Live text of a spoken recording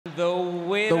The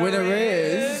winner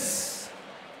is...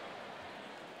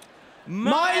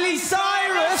 Miley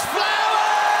Cyrus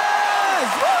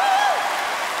Flowers! Woo!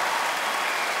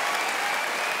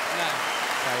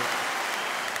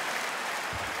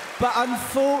 But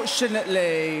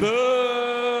unfortunately...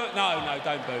 Boo! No,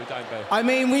 don't boo, don't boo. I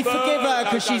mean, we forgive her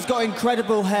because she's got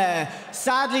incredible hair.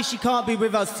 Sadly, she can't be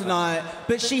with us tonight,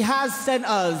 but she has sent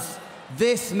us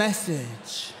this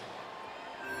message.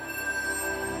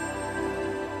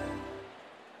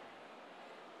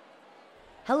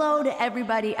 Hello to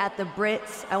everybody at the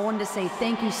Brits. I wanted to say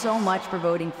thank you so much for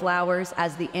voting Flowers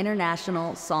as the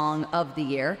International Song of the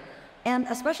Year. And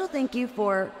a special thank you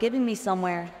for giving me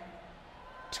somewhere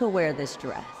to wear this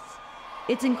dress.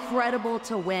 It's incredible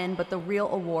to win, but the real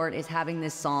award is having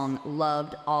this song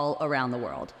loved all around the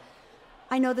world.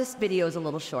 I know this video is a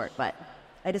little short, but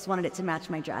I just wanted it to match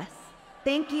my dress.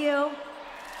 Thank you.